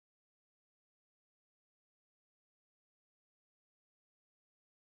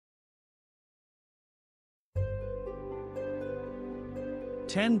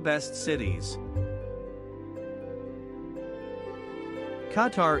10 Best Cities.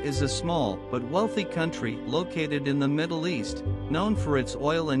 Qatar is a small but wealthy country located in the Middle East, known for its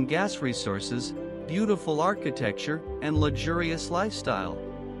oil and gas resources, beautiful architecture, and luxurious lifestyle.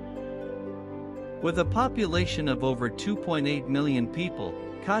 With a population of over 2.8 million people,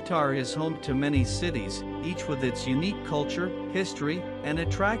 Qatar is home to many cities, each with its unique culture, history, and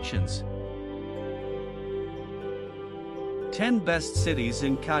attractions. 10 Best Cities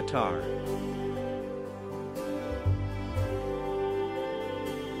in Qatar.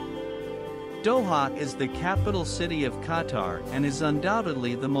 Doha is the capital city of Qatar and is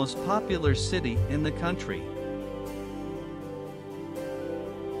undoubtedly the most popular city in the country.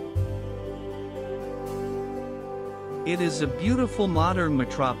 It is a beautiful modern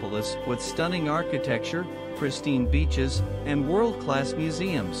metropolis with stunning architecture, pristine beaches, and world-class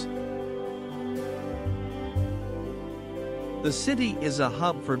museums. The city is a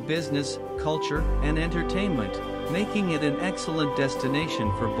hub for business, culture, and entertainment, making it an excellent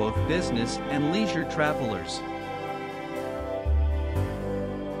destination for both business and leisure travelers.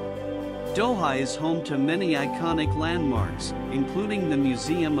 Doha is home to many iconic landmarks, including the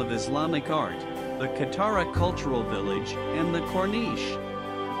Museum of Islamic Art, the Qatar Cultural Village, and the Corniche.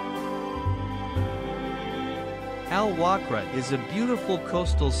 Al Wakra is a beautiful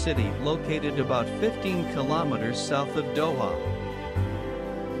coastal city located about 15 kilometers south of Doha.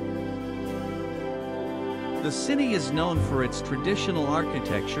 The city is known for its traditional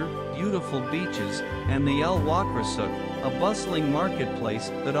architecture, beautiful beaches, and the Al Wakra Souk, a bustling marketplace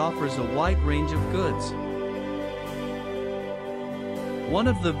that offers a wide range of goods. One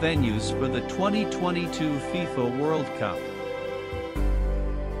of the venues for the 2022 FIFA World Cup.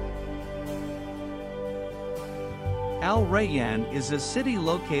 Al Rayyan is a city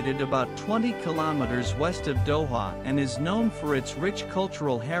located about 20 kilometers west of Doha and is known for its rich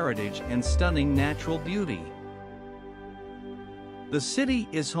cultural heritage and stunning natural beauty. The city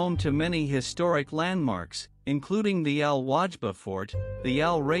is home to many historic landmarks, including the Al Wajba Fort, the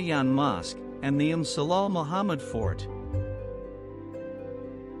Al Rayyan Mosque, and the Salal Muhammad Fort.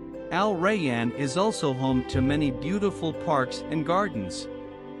 Al Rayyan is also home to many beautiful parks and gardens.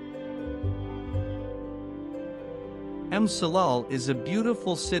 Salal is a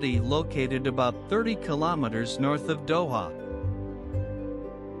beautiful city located about 30 kilometers north of Doha.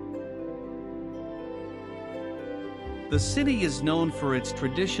 The city is known for its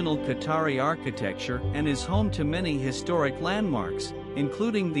traditional Qatari architecture and is home to many historic landmarks,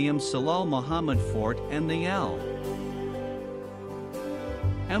 including the Salal Muhammad Fort and the Al.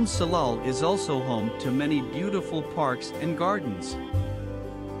 Salal is also home to many beautiful parks and gardens.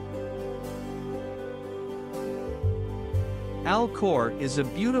 Al Khor is a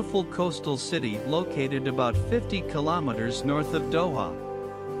beautiful coastal city located about 50 kilometers north of Doha.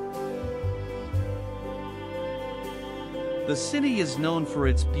 The city is known for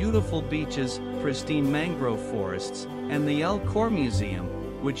its beautiful beaches, pristine mangrove forests, and the Al Khor Museum,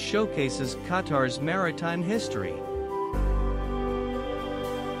 which showcases Qatar's maritime history.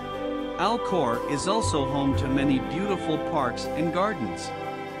 Al Khor is also home to many beautiful parks and gardens.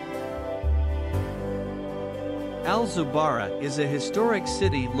 Al Zubarah is a historic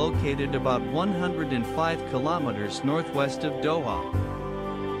city located about 105 kilometers northwest of Doha.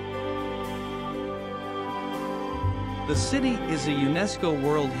 The city is a UNESCO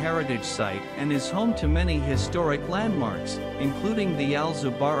World Heritage Site and is home to many historic landmarks, including the Al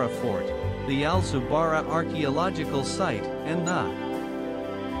Zubarah Fort, the Al Zubarah Archaeological Site, and the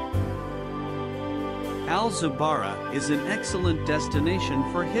Al Zubarah is an excellent destination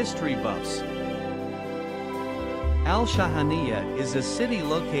for history buffs. Al Shahaniya is a city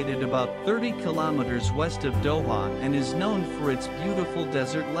located about 30 kilometers west of Doha and is known for its beautiful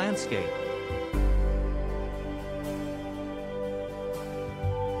desert landscape.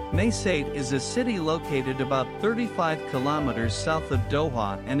 Maysade is a city located about 35 kilometers south of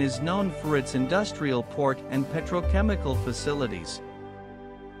Doha and is known for its industrial port and petrochemical facilities.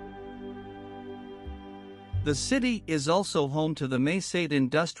 The city is also home to the Maysade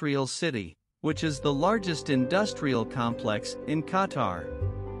Industrial City, which is the largest industrial complex in Qatar.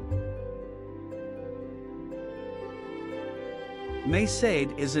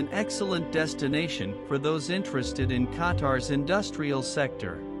 Maysade is an excellent destination for those interested in Qatar's industrial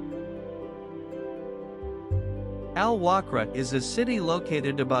sector. Al Wakra is a city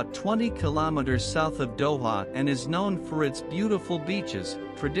located about 20 kilometers south of Doha and is known for its beautiful beaches,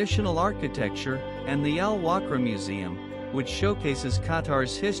 traditional architecture, and the Al Wakra Museum, which showcases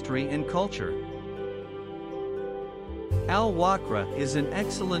Qatar's history and culture. Al Wakra is an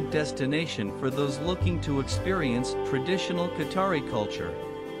excellent destination for those looking to experience traditional Qatari culture.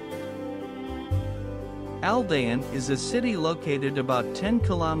 Al Dayan is a city located about 10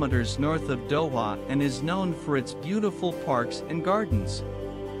 kilometers north of Doha and is known for its beautiful parks and gardens.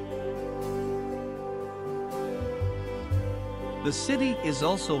 The city is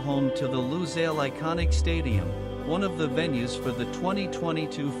also home to the Lusail iconic stadium, one of the venues for the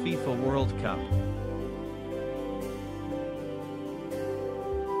 2022 FIFA World Cup.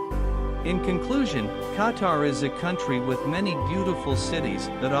 In conclusion, Qatar is a country with many beautiful cities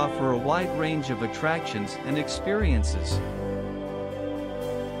that offer a wide range of attractions and experiences.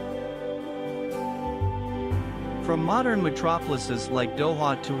 From modern metropolises like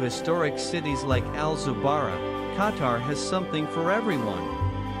Doha to historic cities like Al Zubarah, Qatar has something for everyone.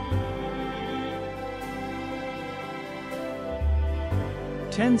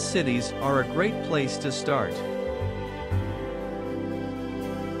 "10 cities are a great place to start.